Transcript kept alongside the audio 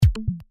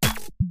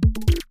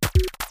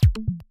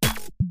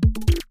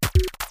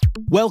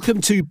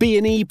Welcome to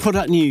B&E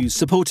Product News,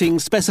 supporting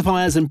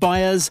specifiers and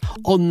buyers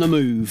on the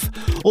move.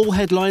 All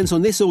headlines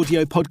on this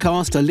audio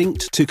podcast are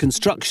linked to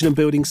construction and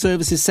building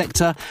services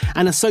sector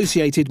and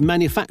associated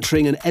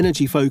manufacturing and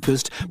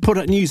energy-focused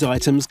product news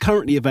items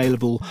currently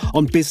available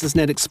on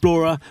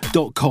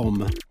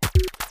businessnetexplorer.com.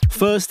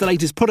 First, the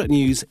latest product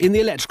news in the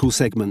electrical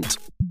segment.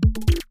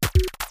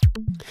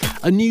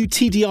 A new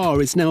TDR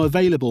is now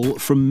available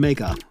from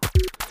Mega.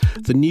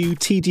 The new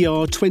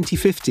TDR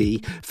 2050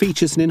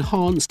 features an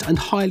enhanced and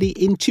highly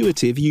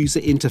intuitive user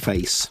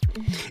interface.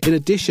 In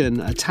addition,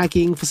 a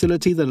tagging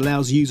facility that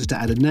allows users to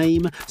add a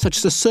name, such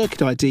as a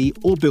circuit ID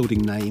or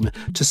building name,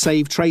 to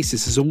save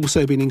traces has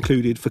also been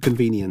included for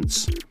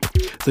convenience.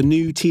 The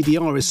new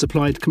TDR is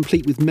supplied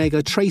complete with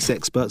Mega Trace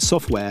Expert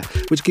software,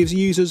 which gives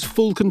users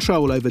full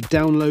control over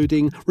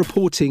downloading,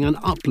 reporting and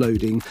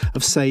uploading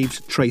of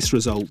saved trace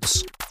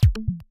results.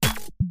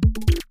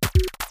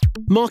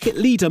 Market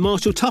leader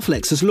Marshall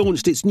Tufflex has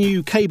launched its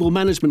new cable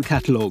management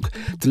catalogue,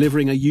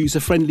 delivering a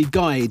user-friendly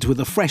guide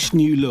with a fresh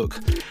new look,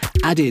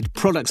 added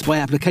products by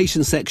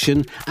application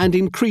section and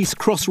increased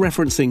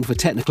cross-referencing for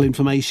technical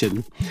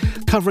information.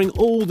 Covering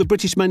all the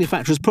British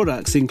manufacturers'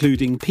 products,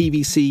 including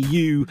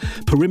PVC-U,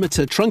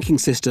 perimeter trunking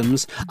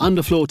systems,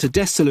 underfloor to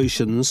desk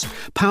solutions,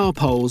 power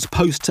poles,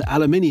 post to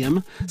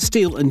aluminium,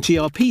 steel and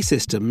GRP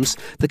systems,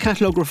 the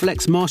catalogue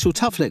reflects Marshall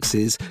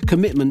Tufflex's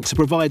commitment to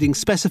providing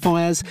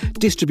specifiers,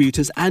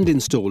 distributors and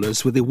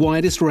installers with the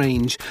widest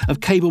range of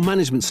cable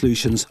management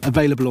solutions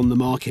available on the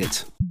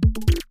market.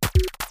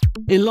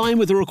 In line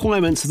with the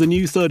requirements of the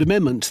new Third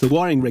Amendment to the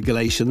wiring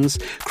regulations,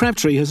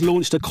 Crabtree has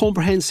launched a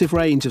comprehensive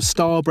range of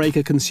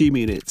Starbreaker consumer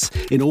units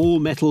in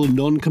all-metal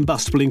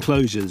non-combustible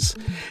enclosures.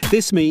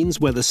 This means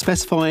whether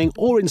specifying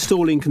or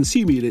installing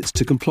consumer units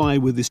to comply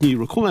with this new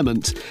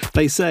requirement,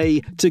 they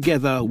say,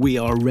 together we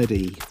are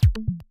ready.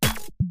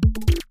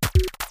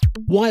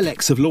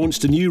 Wilex have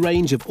launched a new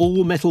range of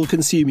all-metal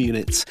consumer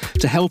units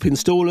to help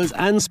installers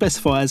and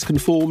specifiers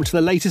conform to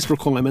the latest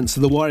requirements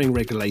of the wiring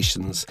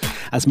regulations.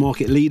 As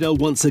market leader,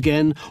 once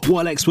again,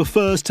 Wilex were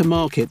first to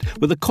market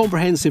with a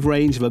comprehensive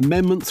range of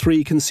Amendment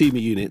 3 consumer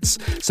units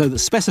so that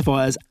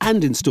specifiers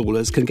and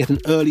installers can get an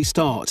early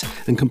start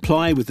and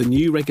comply with the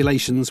new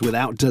regulations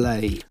without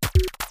delay.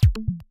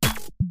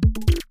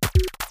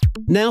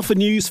 Now for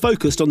news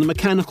focused on the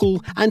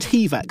mechanical and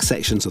HVAC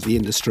sections of the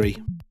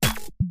industry.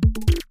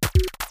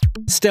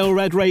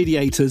 Stelrad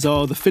radiators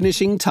are the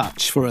finishing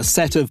touch for a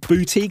set of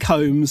boutique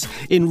homes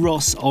in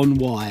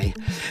Ross-on-Wye.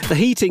 The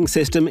heating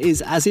system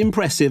is as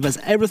impressive as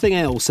everything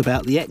else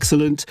about the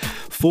excellent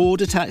 4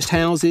 detached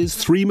houses,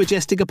 3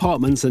 majestic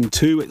apartments and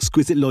 2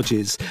 exquisite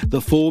lodges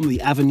that form the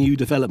Avenue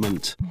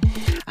development.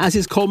 As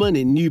is common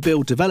in new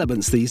build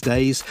developments these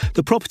days,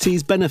 the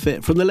properties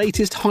benefit from the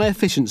latest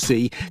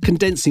high-efficiency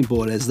condensing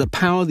boilers that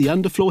power the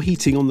underfloor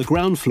heating on the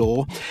ground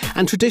floor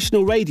and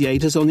traditional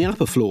radiators on the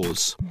upper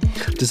floors.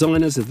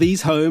 Designers of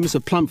these homes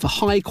have plumped for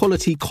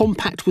high-quality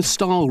compact with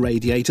style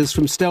radiators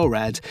from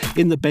Stelrad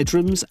in the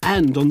bedrooms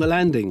and on the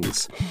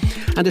landings,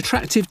 and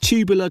attractive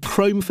tubular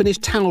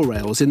chrome-finished towel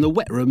rails in the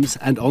wet rooms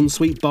and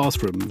ensuite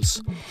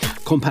bathrooms.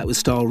 Compact with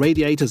style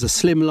radiators are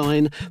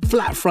slimline,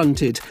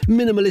 flat-fronted,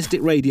 minimalistic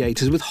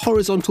radiators with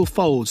horizontal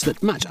folds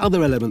that match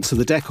other elements of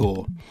the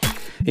decor.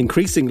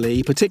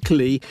 Increasingly,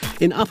 particularly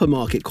in upper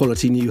market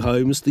quality new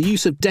homes, the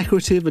use of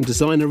decorative and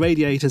designer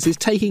radiators is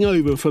taking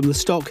over from the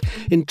stock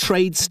in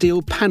trade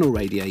steel panel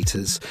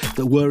radiators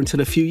that were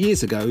until a few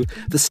years ago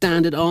the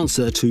standard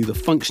answer to the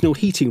functional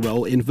heating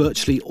role in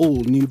virtually all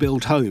new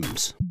build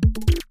homes.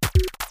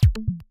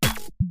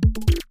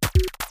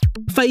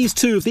 Phase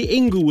 2 of the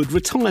Inglewood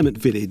Retirement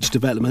Village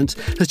development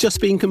has just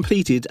been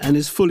completed and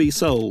is fully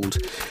sold,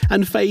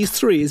 and Phase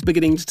 3 is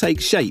beginning to take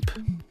shape.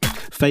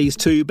 Phase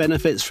 2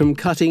 benefits from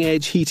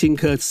cutting-edge heating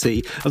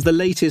courtesy of the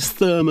latest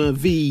Therma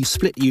V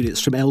split units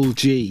from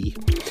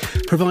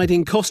LG,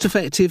 providing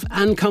cost-effective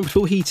and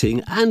comfortable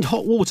heating and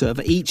hot water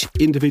for each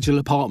individual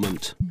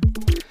apartment.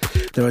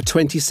 There are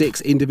 26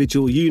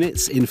 individual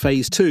units in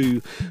Phase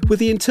 2, with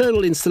the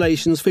internal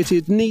installations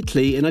fitted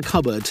neatly in a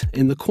cupboard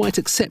in the quite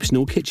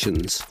exceptional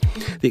kitchens.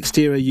 The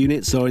exterior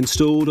units are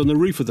installed on the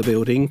roof of the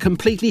building,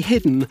 completely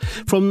hidden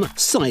from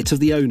sight of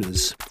the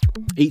owners.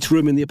 Each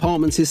room in the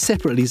apartments is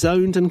separately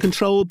zoned and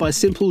controlled by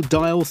simple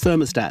dial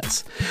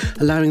thermostats,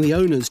 allowing the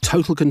owners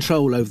total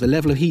control over the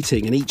level of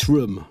heating in each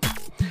room.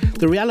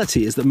 The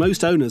reality is that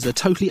most owners are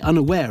totally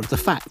unaware of the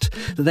fact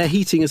that their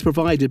heating is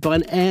provided by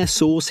an air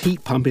source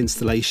heat pump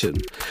installation,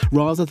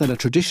 rather than a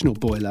traditional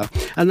boiler,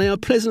 and they are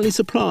pleasantly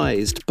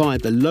surprised by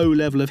the low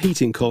level of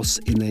heating costs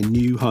in their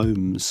new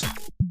homes.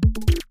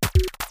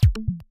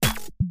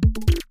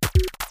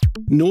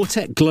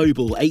 Nortec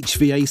Global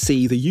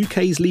HVAC, the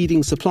UK's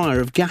leading supplier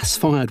of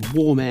gas-fired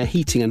warm air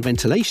heating and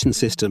ventilation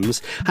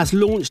systems, has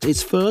launched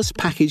its first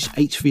packaged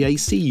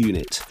HVAC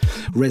unit.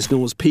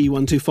 Resnor's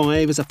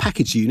P125 is a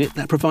packaged unit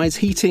that provides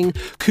heating,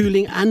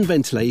 cooling and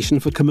ventilation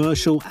for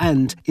commercial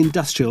and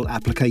industrial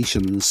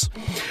applications.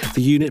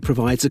 The unit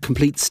provides a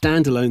complete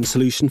standalone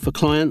solution for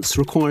clients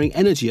requiring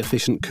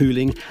energy-efficient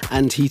cooling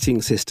and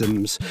heating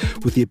systems,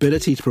 with the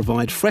ability to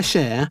provide fresh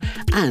air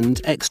and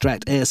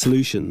extract air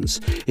solutions,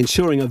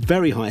 ensuring a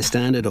very high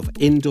standard of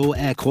indoor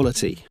air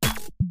quality.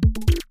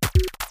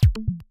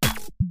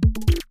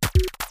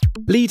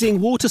 Leading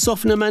water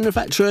softener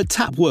manufacturer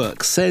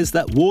Tapworks says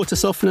that water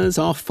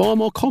softeners are far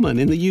more common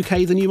in the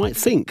UK than you might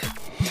think.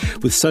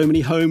 With so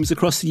many homes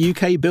across the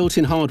UK built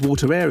in hard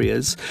water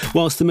areas,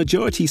 whilst the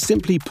majority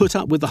simply put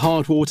up with the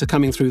hard water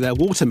coming through their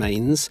water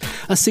mains,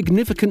 a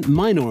significant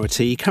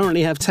minority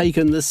currently have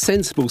taken the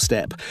sensible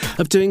step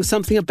of doing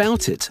something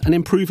about it and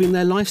improving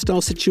their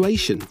lifestyle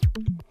situation.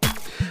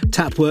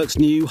 Tapworks'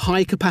 new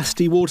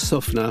high-capacity water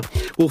softener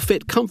will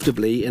fit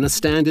comfortably in a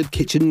standard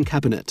kitchen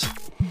cabinet.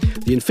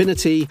 The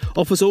Infinity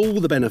offers all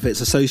the benefits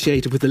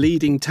associated with the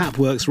leading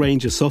Tapworks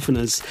range of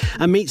softeners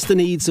and meets the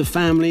needs of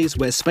families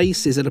where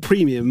space is at a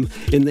premium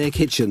in their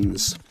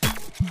kitchens.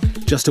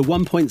 Just a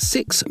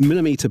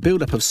 1.6mm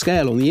build-up of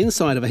scale on the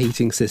inside of a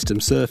heating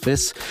system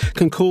surface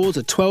can cause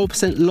a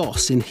 12%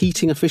 loss in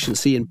heating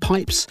efficiency in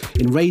pipes,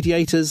 in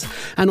radiators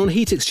and on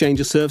heat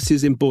exchanger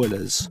surfaces in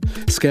boilers.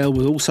 Scale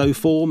will also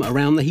form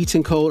around the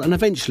heating coil and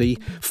eventually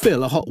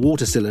fill a hot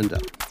water cylinder.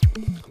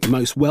 The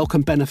most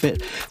welcome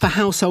benefit for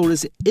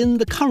householders in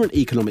the current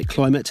economic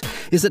climate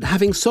is that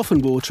having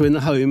softened water in the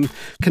home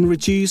can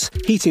reduce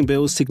heating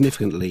bills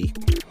significantly.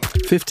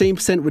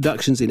 15%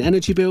 reductions in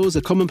energy bills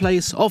are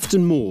commonplace,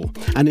 often more.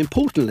 And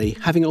importantly,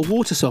 having a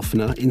water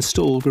softener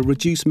installed will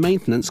reduce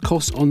maintenance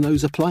costs on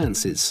those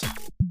appliances.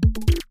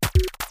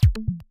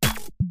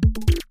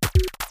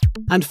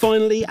 And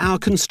finally, our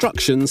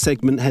construction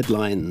segment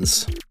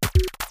headlines.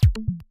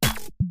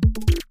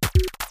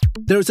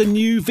 There is a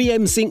new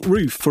VM zinc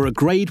roof for a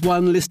Grade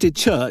 1 listed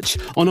church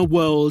on a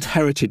World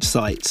Heritage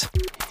Site.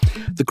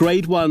 The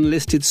Grade 1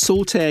 listed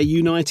Saltaire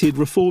United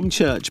Reformed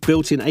Church,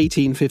 built in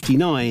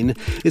 1859,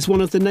 is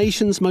one of the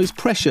nation's most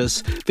precious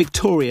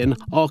Victorian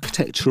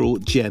architectural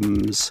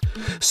gems.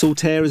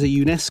 Saltaire is a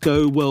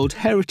UNESCO World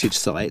Heritage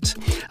Site,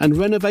 and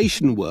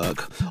renovation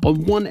work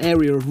on one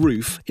area of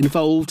roof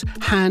involved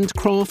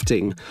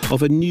handcrafting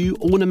of a new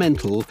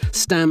ornamental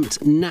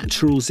stamped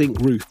natural zinc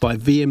roof by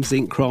VM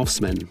zinc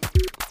craftsmen.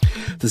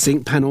 The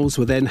zinc panels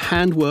were then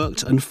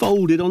hand-worked and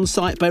folded on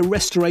site by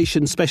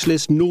restoration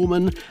specialist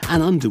Norman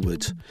and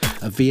Underwood,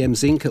 a VM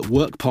Zinc at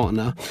work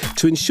partner,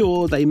 to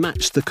ensure they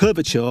matched the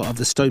curvature of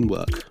the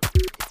stonework.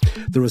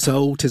 The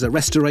result is a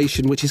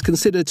restoration which is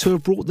considered to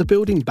have brought the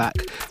building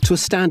back to a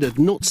standard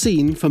not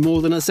seen for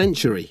more than a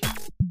century.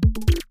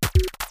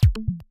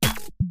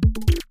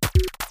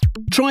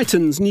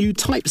 Triton's new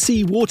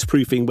Type-C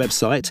waterproofing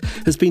website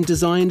has been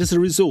designed as a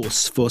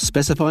resource for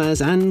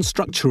specifiers and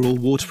structural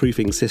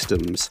waterproofing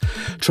systems.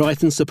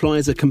 Triton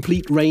supplies a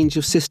complete range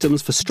of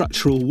systems for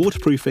structural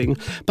waterproofing,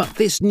 but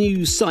this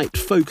new site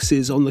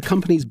focuses on the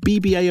company's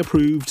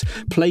BBA-approved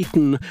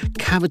Platon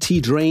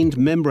cavity-drained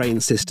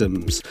membrane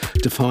systems,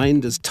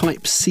 defined as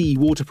Type-C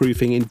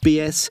waterproofing in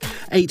BS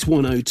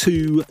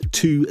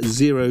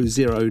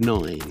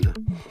 8102-2009.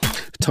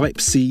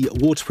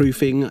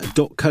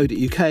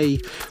 typecwaterproofing.co.uk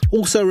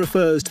also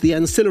refers to the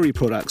ancillary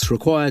products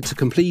required to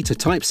complete a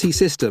Type-C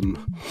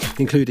system,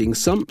 including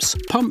sumps,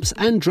 pumps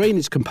and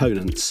drainage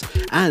components,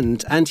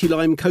 and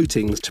anti-lime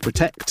coatings to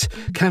protect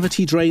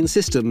cavity drain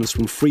systems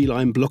from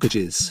free-lime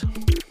blockages.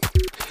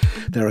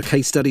 There are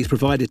case studies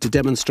provided to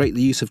demonstrate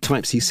the use of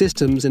Type-C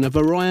systems in a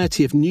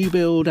variety of new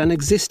build and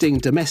existing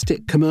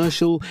domestic,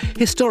 commercial,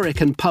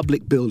 historic and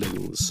public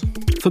buildings.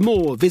 For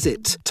more,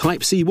 visit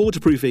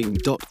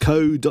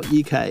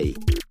typecwaterproofing.co.uk.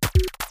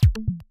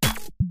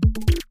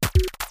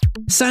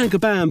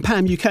 Saint-Gobain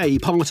PAM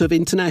UK, part of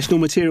international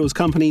materials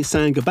company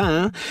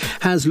Saint-Gobain,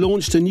 has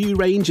launched a new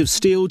range of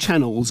steel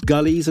channels,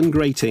 gullies and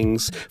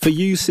gratings for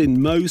use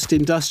in most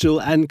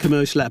industrial and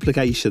commercial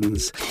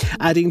applications.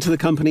 Adding to the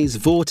company's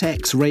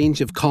Vortex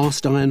range of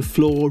cast iron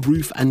floor,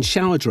 roof and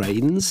shower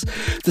drains,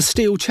 the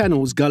steel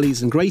channels,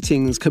 gullies and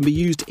gratings can be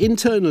used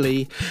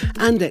internally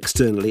and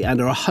externally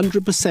and are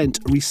 100%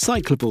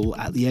 recyclable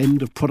at the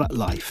end of product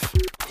life.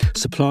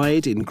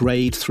 Supplied in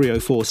grade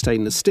 304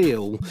 stainless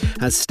steel,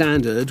 as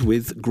standard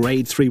with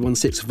grade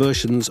 316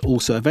 versions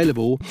also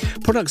available,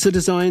 products are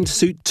designed to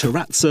suit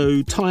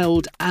terrazzo,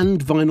 tiled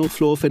and vinyl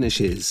floor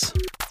finishes.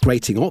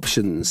 Grating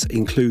options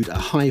include a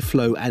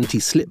high-flow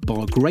anti-slip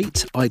bar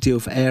grate, ideal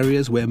for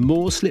areas where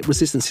more slip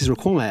resistance is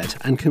required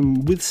and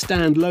can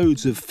withstand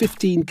loads of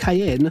 15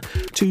 kN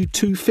to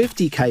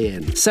 250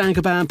 kN.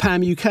 Saint-Gobain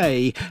PAM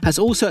UK has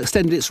also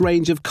extended its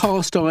range of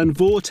cast iron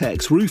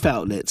Vortex roof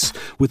outlets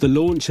with the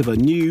launch of a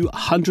new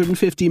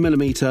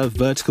 150mm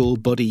vertical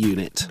body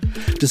unit.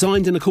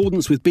 Designed in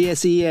accordance with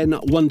BSEN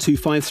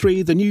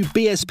 1253, the new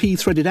BSP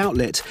threaded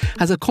outlet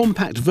has a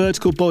compact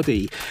vertical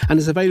body and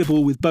is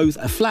available with both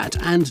a flat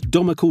and and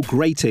Domical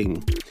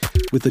grating,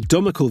 with the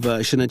Domical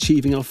version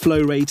achieving a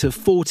flow rate of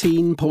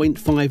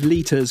 14.5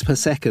 litres per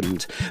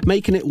second,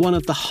 making it one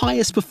of the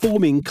highest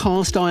performing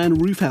cast iron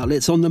roof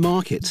outlets on the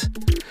market.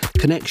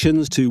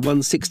 Connections to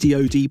 160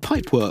 OD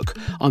pipework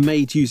are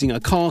made using a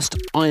cast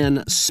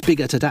iron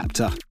spigot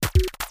adapter.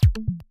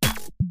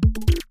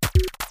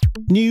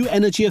 New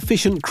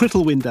energy-efficient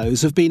Crittall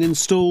windows have been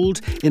installed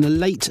in a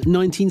late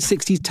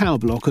 1960s tower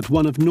block at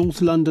one of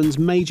North London's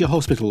major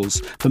hospitals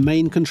for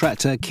main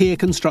contractor Kier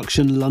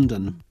Construction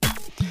London.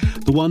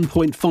 The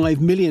 £1.5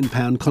 million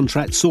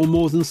contract saw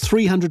more than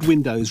 300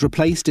 windows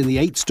replaced in the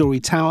 8-storey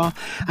tower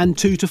and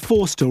 2 to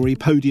 4-storey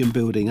podium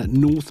building at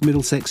North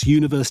Middlesex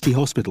University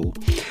Hospital,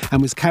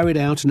 and was carried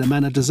out in a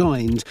manner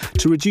designed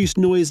to reduce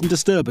noise and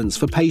disturbance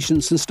for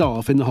patients and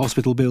staff in the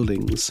hospital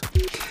buildings.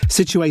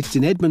 Situated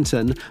in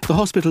Edmonton, the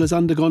hospital has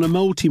undergone a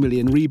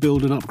multi-million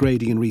rebuild and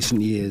upgrading in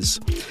recent years.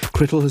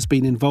 Crittall has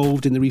been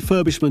involved in the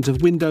refurbishment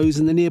of windows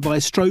in the nearby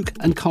stroke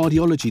and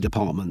cardiology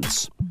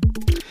departments.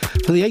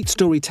 For the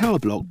 8-storey tower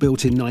block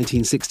built in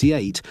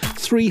 1968,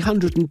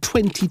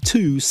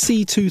 322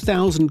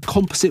 C2000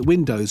 composite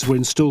windows were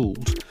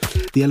installed.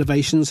 The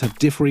elevations have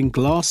differing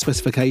glass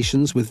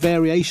specifications with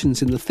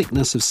variations in the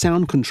thickness of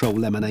sound control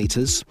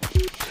laminators.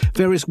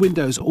 Various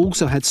windows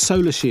also had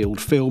solar shield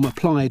film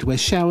applied where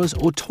showers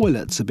or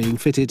toilets are being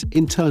fitted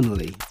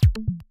internally.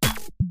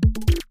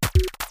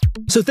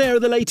 So there are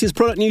the latest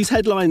product news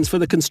headlines for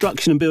the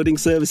construction and building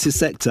services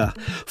sector.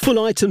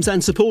 Full items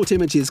and support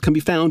images can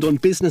be found on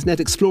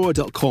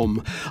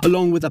businessnetexplorer.com,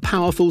 along with a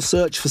powerful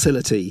search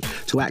facility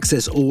to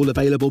access all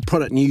available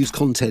product news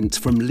content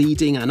from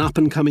leading and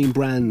up-and-coming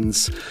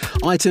brands.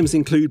 Items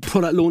include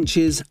product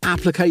launches,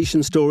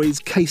 application stories,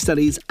 case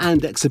studies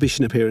and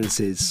exhibition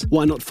appearances.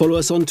 Why not follow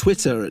us on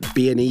Twitter at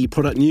BNE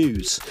Product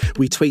News?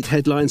 We tweet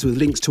headlines with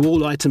links to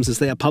all items as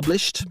they are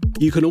published.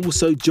 You can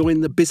also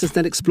join the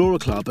BusinessNet Explorer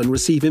Club and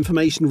receive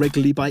information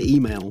regularly by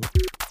email.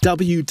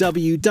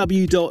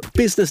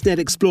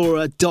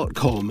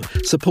 www.businessnetexplorer.com,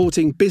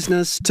 supporting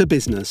business to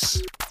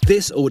business.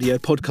 This audio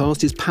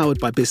podcast is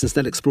powered by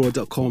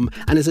businessnetexplorer.com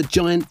and is a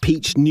Giant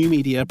Peach New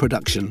Media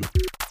production.